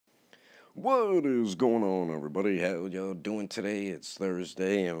What is going on, everybody? How y'all doing today? It's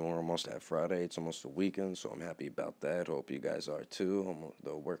Thursday, and we're almost at Friday. It's almost a weekend, so I'm happy about that. Hope you guys are too.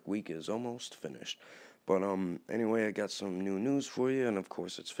 The work week is almost finished. But anyway, I got some new news for you, and of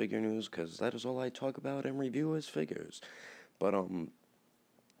course, it's figure news because that is all I talk about and review is figures. But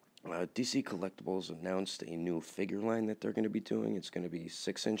DC Collectibles announced a new figure line that they're going to be doing. It's going to be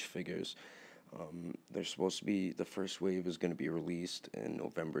 6-inch figures. They're supposed to be, the first wave is going to be released in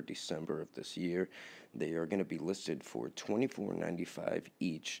November, December of this year. They are going to be listed for $24.95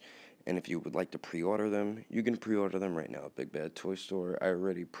 each. And if you would like to pre-order them, you can pre-order them right now at Big Bad Toy Store. I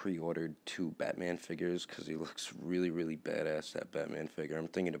already pre-ordered 2 Batman figures because he looks really, really badass, that Batman figure. I'm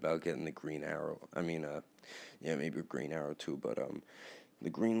thinking about getting the Green Arrow. Yeah, maybe Green Arrow too, but the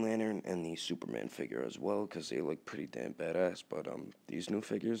Green Lantern and the Superman figure as well, because they look pretty damn badass. But these new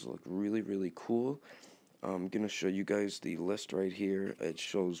figures look really, really cool. I'm going to show you guys the list right here. It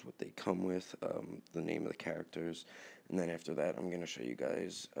shows what they come with, the name of the characters, and then after that I'm going to show you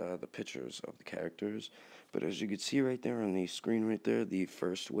guys the pictures of the characters. But as you can see right there on the screen right there, the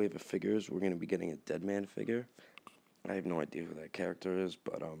first wave of figures, we're going to be getting a Deadman figure. I have no idea who that character is,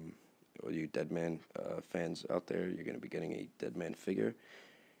 but all you Deadman fans out there, you're going to be getting a Deadman figure.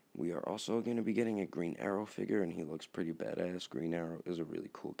 We are also going to be getting a Green Arrow figure, and he looks pretty badass. Green Arrow is a really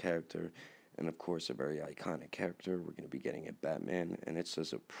cool character, and of course a very iconic character. We're going to be getting a Batman, and it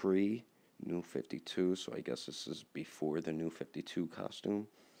says a pre-New 52, so I guess this is before the New 52 costume.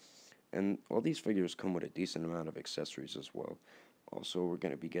 And all these figures come with a decent amount of accessories as well. Also, we're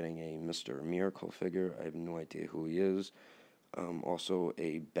going to be getting a Mr. Miracle figure. I have no idea who he is. Also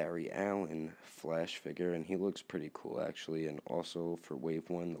a Barry Allen Flash figure, and he looks pretty cool actually. And also for Wave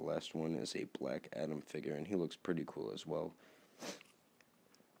 1, the last one is a Black Adam figure, and he looks pretty cool as well.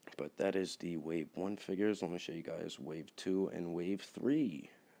 But that is the Wave 1 figures. Let me show you guys Wave 2 and Wave 3.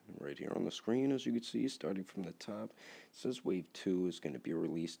 Right here on the screen, as you can see, starting from the top, it says Wave 2 is going to be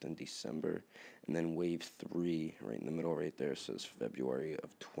released in December, and then Wave 3, right in the middle right there, says February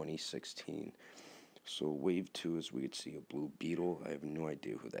of 2016. So Wave 2 is we could see a Blue Beetle. I have no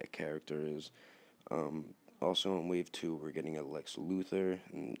idea who that character is. Also in Wave 2, we're getting a Lex Luthor,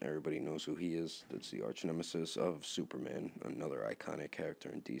 and everybody knows who he is. That's the arch nemesis of Superman, another iconic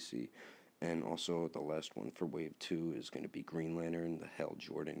character in DC. And also the last one for Wave 2 is going to be Green Lantern, the Hal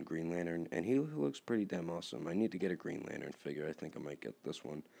Jordan Green Lantern, and he looks pretty damn awesome. I need to get a Green Lantern figure. I think I might get this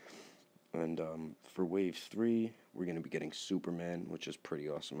one. And for Wave 3, we're going to be getting Superman, which is pretty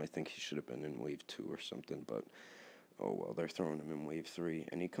awesome. I think he should have been in Wave 2 or something, but oh well, they're throwing him in Wave 3.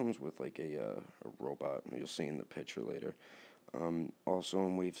 And he comes with like a robot, you'll see in the picture later. Also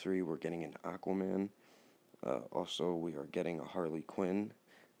in Wave 3, we're getting an Aquaman. Also, we are getting a Harley Quinn.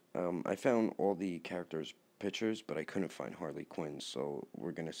 I found all the characters' pictures, but I couldn't find Harley Quinn, so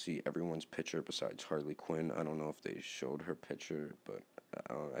we're going to see everyone's picture besides Harley Quinn. I don't know if they showed her picture, but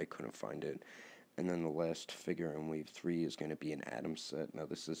I couldn't find it. And then the last figure in Wave 3 is going to be an Atom set. Now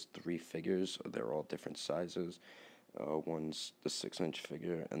this is 3 figures, they're all different sizes. One's the 6-inch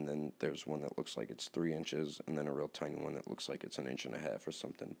figure, and then there's one that looks like it's 3 inches, and then a real tiny one that looks like it's 1.5 inches or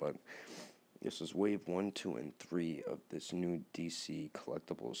something. But this is Wave 1, 2, and 3 of this new DC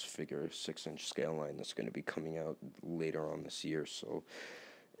Collectibles figure 6-inch scale line that's going to be coming out later on this year. So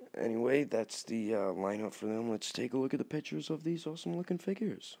anyway, that's the lineup for them. Let's take a look at the pictures of these awesome looking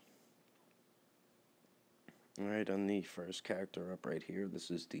figures. Alright, on the first character up right here,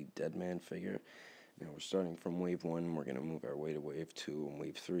 this is the Deadman figure. Now we're starting from Wave 1, we're going to move our way to Wave 2 and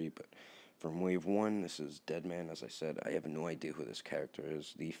Wave 3, but from Wave 1, this is Deadman. As I said, I have no idea who this character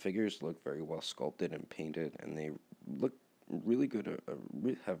is. The figures look very well sculpted and painted, and they look really good,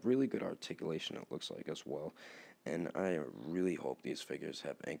 have really good articulation, it looks like, as well. And I really hope these figures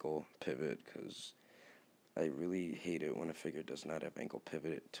have ankle pivot, because I really hate it when a figure does not have ankle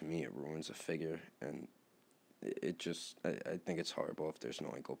pivot. To me, it ruins a figure, and it just, I think it's horrible if there's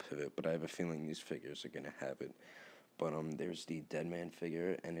no ankle pivot, but I have a feeling these figures are going to have it. But there's the Deadman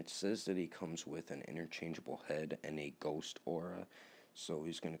figure, and it says that he comes with an interchangeable head and a ghost aura. So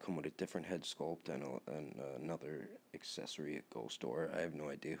he's going to come with a different head sculpt and another accessory, a ghost aura. I have no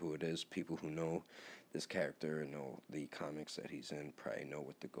idea who it is. People who know this character and know the comics that he's in probably know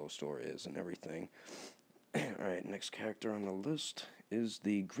what the ghost aura is and everything. Alright, next character on the list is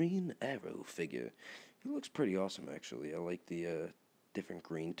the Green Arrow figure. He looks pretty awesome, actually. I like the different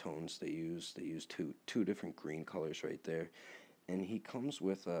green tones they use. They use two different green colors right there. And he comes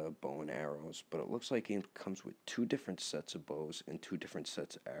with bow and arrows, but it looks like he comes with two different sets of bows and two different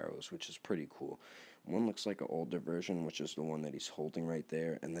sets of arrows, which is pretty cool. One looks like an older version, which is the one that he's holding right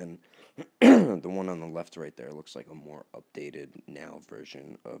there, and then the one on the left right there looks like a more updated now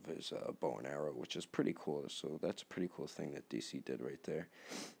version of his bow and arrow, which is pretty cool. So that's a pretty cool thing that DC did right there.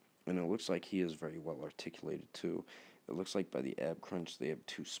 And it looks like he is very well articulated too. It looks like by the ab crunch they have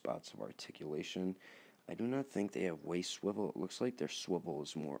two spots of articulation. I do not think they have waist swivel. It looks like their swivel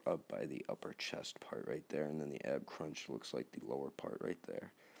is more up by the upper chest part right there, and then the ab crunch looks like the lower part right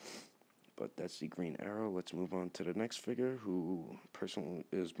there. But that's the green arrow. Let's move on to the next figure, who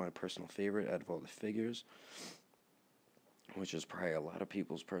is my personal favorite out of all the figures, which is probably a lot of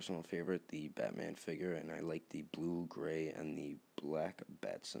people's personal favorite, the Batman figure. And I like the blue, gray, and the black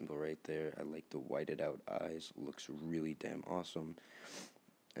bat symbol right there. I like the whited out eyes. Looks really damn awesome.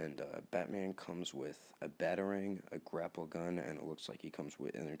 And Batman comes with a batarang, a grapple gun, and it looks like he comes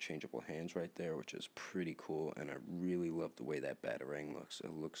with interchangeable hands right there, which is pretty cool. And I really love the way that batarang looks.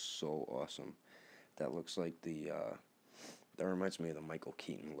 It looks so awesome. That looks like that reminds me of the Michael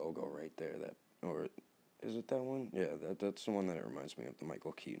Keaton logo right there. Or is it that one? Yeah, that's the one that it reminds me of, the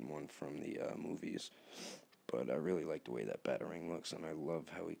Michael Keaton one from the movies. But I really like the way that batarang looks, and I love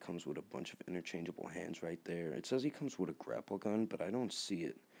how he comes with a bunch of interchangeable hands right there. It says he comes with a grapple gun, but I don't see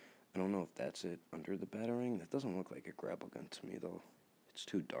it. I don't know if that's it under the batarang. That doesn't look like a grapple gun to me, though. It's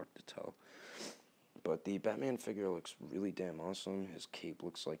too dark to tell. But the Batman figure looks really damn awesome. His cape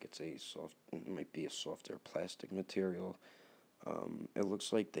looks like it might be a softer plastic material. It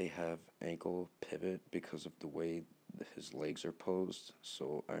looks like they have ankle pivot because of the way his legs are posed.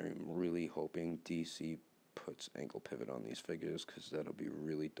 So I'm really hoping DC puts ankle pivot on these figures, because that'll be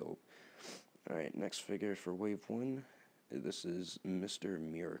really dope. Alright, next figure for Wave 1. This is Mr.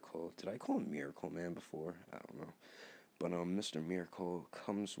 Miracle. Did I call him Miracle Man before? I don't know. But Mr. Miracle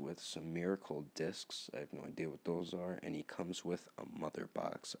comes with some Miracle discs. I have no idea what those are. And he comes with a mother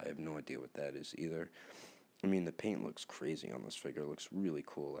box. I have no idea what that is either. I mean, the paint looks crazy on this figure. It looks really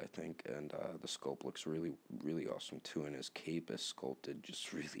cool, I think. And the sculpt looks really, really awesome too. And his cape is sculpted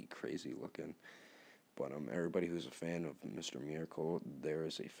just really crazy looking. But everybody who's a fan of Mr. Miracle, there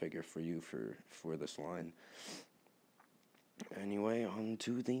is a figure for you for this line. Anyway, on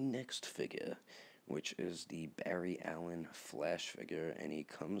to the next figure, which is the Barry Allen Flash figure, and he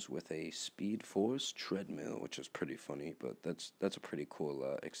comes with a Speed Force treadmill, which is pretty funny, but that's a pretty cool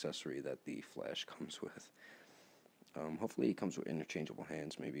accessory that the Flash comes with. Hopefully he comes with interchangeable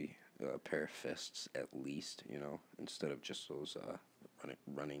hands, maybe a pair of fists at least, instead of just those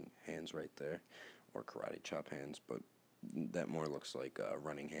running hands right there, or karate chop hands, but that more looks like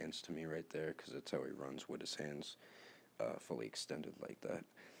running hands to me right there, because that's how he runs, with his hands fully extended like that.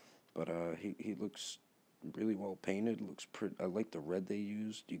 But he looks really well painted. Looks pretty. I like the red they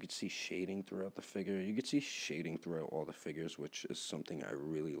used. You could see shading throughout the figure. You could see shading throughout all the figures, which is something I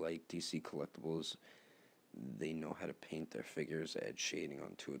really like. DC Collectibles, they know how to paint their figures, add shading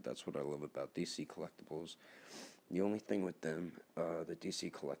onto it. That's what I love about DC Collectibles. The only thing with them, the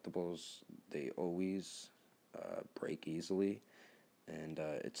DC Collectibles, they always break easily. And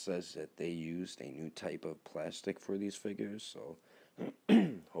it says that they used a new type of plastic for these figures, so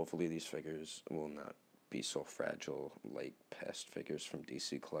hopefully these figures will not be so fragile like past figures from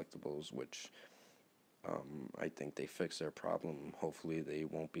DC Collectibles, which I think they fixed their problem. Hopefully they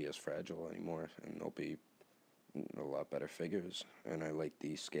won't be as fragile anymore, and they'll be a lot better figures. And I like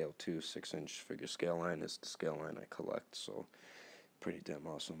the scale too. 6-inch figure scale line is the scale line I collect, so pretty damn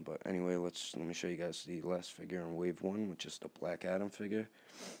awesome. But anyway, let me show you guys the last figure in Wave 1, which is the Black Adam figure.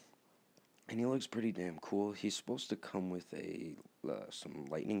 And he looks pretty damn cool. He's supposed to come with some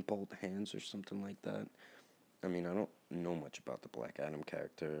lightning bolt hands or something like that. I mean, I don't know much about the Black Adam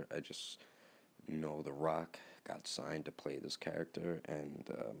character. I just know The Rock got signed to play this character, and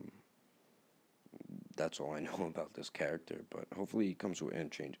that's all I know about this character. But hopefully he comes with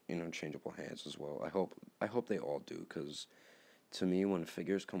interchangeable hands as well. I hope they all do, because to me, when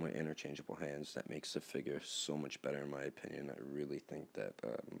figures come with interchangeable hands, that makes the figure so much better, in my opinion. I really think that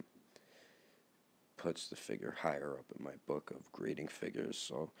puts the figure higher up in my book of grading figures.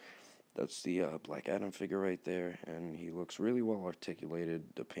 So that's the Black Adam figure right there, and he looks really well articulated.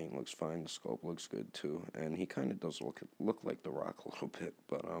 The paint looks fine, the sculpt looks good too, and he kind of does look like The Rock a little bit.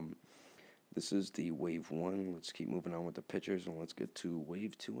 But this is the Wave 1. Let's keep moving on with the pictures, and let's get to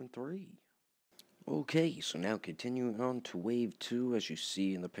Wave 2 and 3. Okay, so now continuing on to wave 2, as you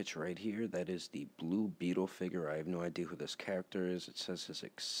see in the picture right here, that is the Blue Beetle figure. I have no idea who this character is. It says his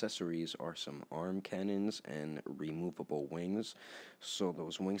accessories are some arm cannons and removable wings. So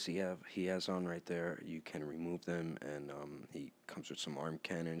those wings he has on right there, you can remove them, and he comes with some arm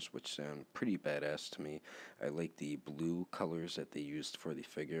cannons, which sound pretty badass to me. I like the blue colors that they used for the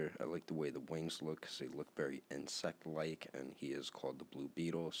figure. I like the way the wings look, because they look very insect-like, and he is called the Blue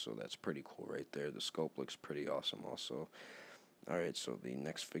Beetle, so that's pretty cool right there. The sculpt looks pretty awesome also. Alright, so the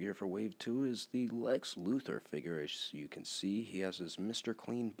next figure for Wave 2 is the Lex Luthor figure. As you can see, he has his Mr.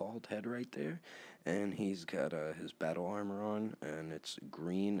 Clean bald head right there, and he's got his battle armor on, and it's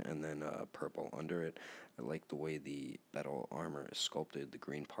green and then purple under it. I like the way the battle armor is sculpted. The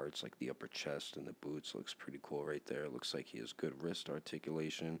green parts, like the upper chest and the boots, looks pretty cool right there. It looks like he has good wrist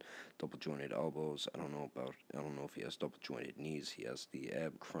articulation, double jointed elbows. I don't know if he has double jointed knees. He has the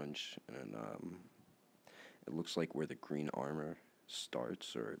ab crunch, and it looks like where the green armor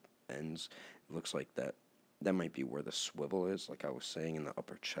starts or ends. It looks like that might be where the swivel is. Like I was saying, in the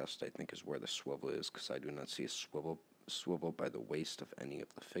upper chest, I think is where the swivel is, because I do not see a swivel by the waist of any of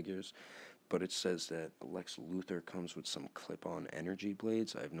the figures. But it says that Lex Luthor comes with some clip-on energy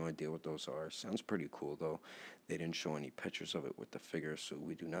blades. I have no idea what those are. Sounds pretty cool, though. They didn't show any pictures of it with the figure, so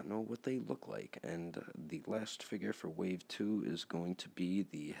we do not know what they look like. And the last figure for Wave 2 is going to be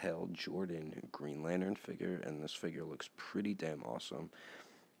the Hal Jordan Green Lantern figure, and this figure looks pretty damn awesome.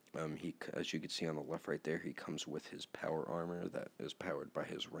 As you can see on the left right there, he comes with his power armor that is powered by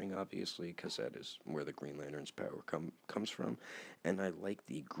his ring, obviously, because that is where the Green Lantern's power comes from. And I like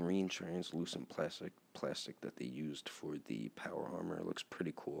the green translucent plastic that they used for the power armor. It looks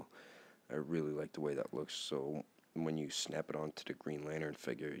pretty cool. I really like the way that looks. So when you snap it onto the Green Lantern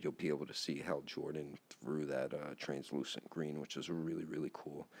figure, you'll be able to see Hal Jordan through that translucent green, which is really, really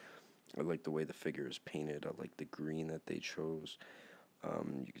cool. I like the way the figure is painted. I like the green that they chose.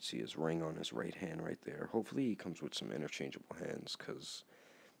 You can see his ring on his right hand right there. Hopefully he comes with some interchangeable hands, because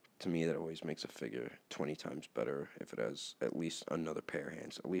to me that always makes a figure 20 times better if it has at least another pair of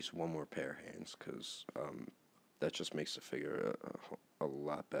hands, at least one more pair of hands, because that just makes the figure a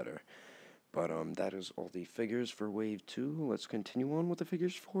lot better. But that is all the figures for Wave 2. Let's continue on with the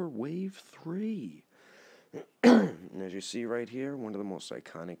figures for Wave 3. And as you see right here, one of the most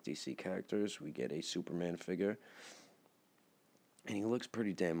iconic DC characters, we get a Superman figure. And he looks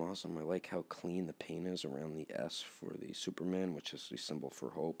pretty damn awesome. I like how clean the paint is around the S for the Superman, which is the symbol for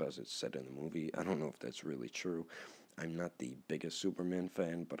hope, as it's said in the movie. I don't know if that's really true. I'm not the biggest Superman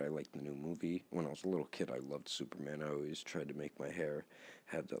fan, but I like the new movie. When I was a little kid, I loved Superman. I always tried to make my hair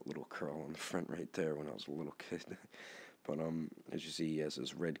have that little curl on the front right there when I was a little kid. But as you see, he has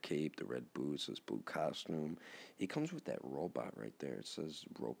his red cape, the red boots, his blue costume. He comes with that robot right there. It says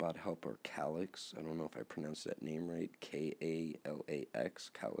Robot Helper Calyx. I don't know if I pronounced that name right.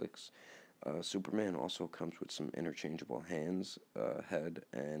 K-A-L-A-X, Calyx. Superman also comes with some interchangeable hands, head,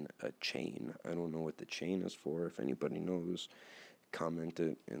 and a chain. I don't know what the chain is for. If anybody knows, comment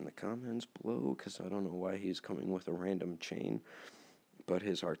it in the comments below, because I don't know why he's coming with a random chain. But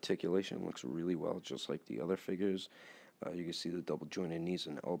his articulation looks really well, just like the other figures. You can see the double jointed knees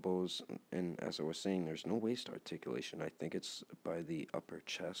and elbows, and as I was saying, there's no waist articulation. I think it's by the upper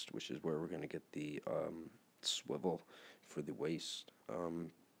chest, which is where we're going to get the swivel for the waist,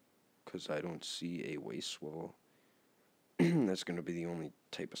 because I don't see a waist swivel. That's going to be the only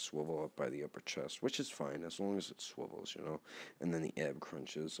type of swivel up by the upper chest, which is fine as long as it swivels, you know. And then the ab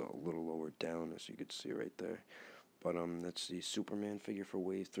crunch is a little lower down, as you can see right there. But that's the Superman figure for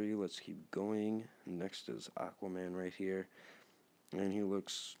Wave 3. Let's keep going. Next is Aquaman right here. And he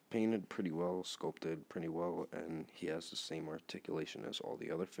looks painted pretty well, sculpted pretty well, and he has the same articulation as all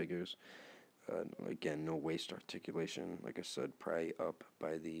the other figures. Again, no waist articulation. Like I said, probably up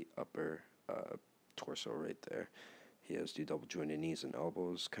by the upper torso right there. He has the double jointed knees and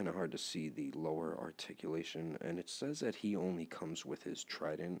elbows. Kind of hard to see the lower articulation. And it says that he only comes with his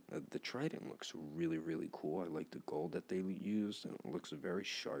trident. The trident looks really, really cool. I like the gold that they used, and it looks very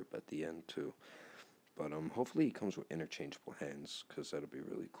sharp at the end too. But hopefully he comes with interchangeable hands, because that'll be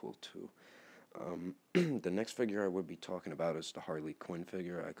really cool too. The next figure I would be talking about is the Harley Quinn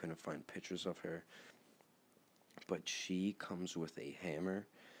figure. I couldn't find pictures of her, but she comes with a hammer,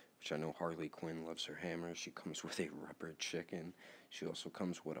 which I know Harley Quinn loves her hammer. She comes with a rubber chicken. She also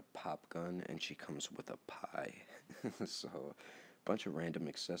comes with a pop gun, and she comes with a pie. So, a bunch of random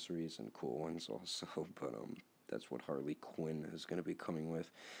accessories and cool ones also, but That's what Harley Quinn is going to be coming with.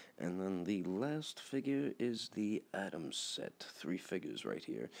 And then the last figure is the Atom set. 3 figures right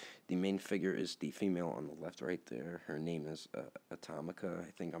here. The main figure is the female on the left right there. Her name is Atomica.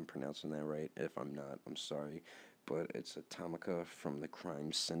 I think I'm pronouncing that right. If I'm not, I'm sorry. But it's Atomica from the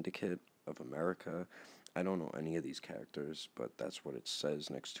Crime Syndicate of America. I don't know any of these characters, but that's what it says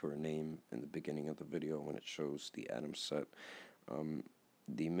next to her name in the beginning of the video when it shows the Atom set.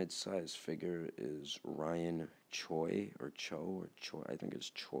 The mid-size figure is Ryan Choi, or Cho, or Choi, I think it's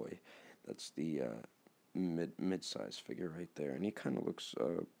Choi. That's the mid-size figure right there, and he kind of looks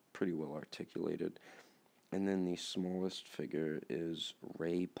pretty well articulated. And then the smallest figure is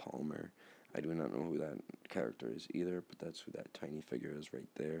Ray Palmer. I do not know who that character is either, but that's who that tiny figure is right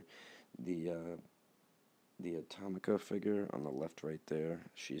there. The Atomica figure on the left right there,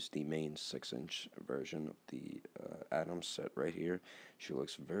 she's the main 6-inch version of the Atom set right here. She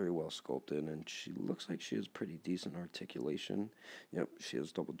looks very well sculpted, and she looks like she has pretty decent articulation. Yep, she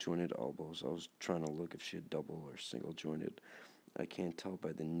has double jointed elbows. I was trying to look if she had double or single jointed. I can't tell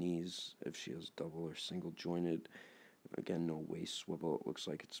by the knees if she has double or single jointed. Again, no waist swivel. It looks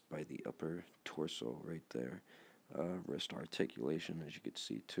like it's by the upper torso right there. Wrist articulation, as you can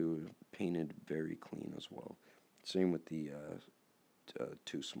see too, painted very clean as well. Same with the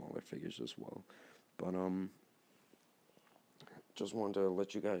 2 smaller figures as well. But just wanted to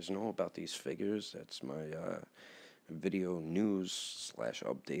let you guys know about these figures. That's my video news /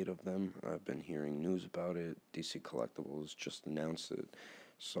 update of them. I've been hearing news about it. DC Collectibles just announced it.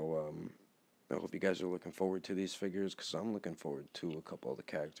 So I hope you guys are looking forward to these figures, because I'm looking forward to a couple of the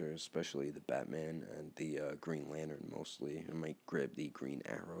characters, especially the Batman and the Green Lantern mostly. I might grab the Green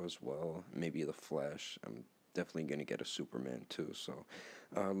Arrow as well, maybe the Flash. I'm definitely going to get a Superman too, so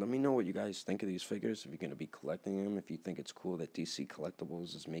let me know what you guys think of these figures, if you're going to be collecting them, if you think it's cool that DC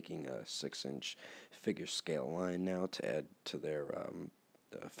Collectibles is making a 6-inch figure scale line now to add to their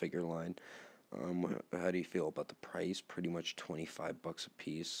figure line. How do you feel about the price? Pretty much $25 a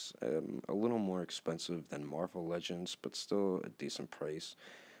piece. A little more expensive than Marvel Legends, but still a decent price.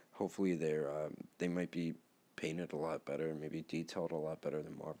 Hopefully they might be painted a lot better, maybe detailed a lot better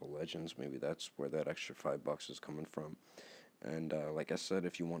than Marvel Legends. Maybe that's where that extra $5 is coming from. And like I said,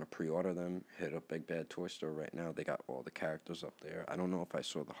 if you want to pre-order them, hit up Big Bad Toy Store right now. They got all the characters up there. I don't know if I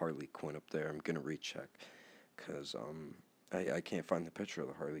saw the Harley Quinn up there. I'm gonna recheck, because I can't find the picture of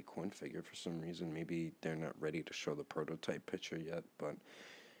the Harley Quinn figure for some reason. Maybe they're not ready to show the prototype picture yet, but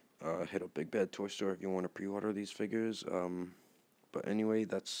hit up Big Bad Toy Store if you want to pre-order these figures. But anyway,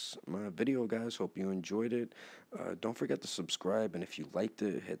 that's my video, guys. Hope you enjoyed it. Don't forget to subscribe, and if you liked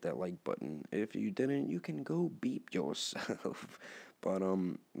it, hit that like button. If you didn't, you can go beep yourself. But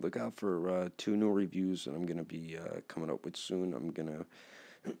look out for 2 new reviews that I'm gonna be coming up with soon. I'm gonna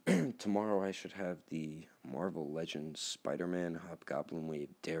tomorrow I should have the Marvel Legends Spider-Man Hobgoblin Wave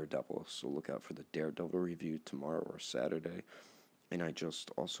Daredevil, so look out for the Daredevil review tomorrow or Saturday. And I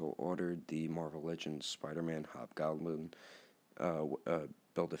just also ordered the Marvel Legends Spider-Man Hobgoblin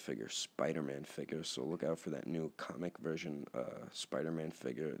Build-A-Figure Spider-Man figure, so look out for that new comic version Spider-Man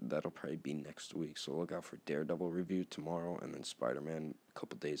figure. That'll probably be next week, so look out for Daredevil review tomorrow, and then Spider-Man a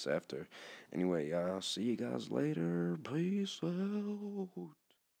couple days after. Anyway, I'll see you guys later. Peace out.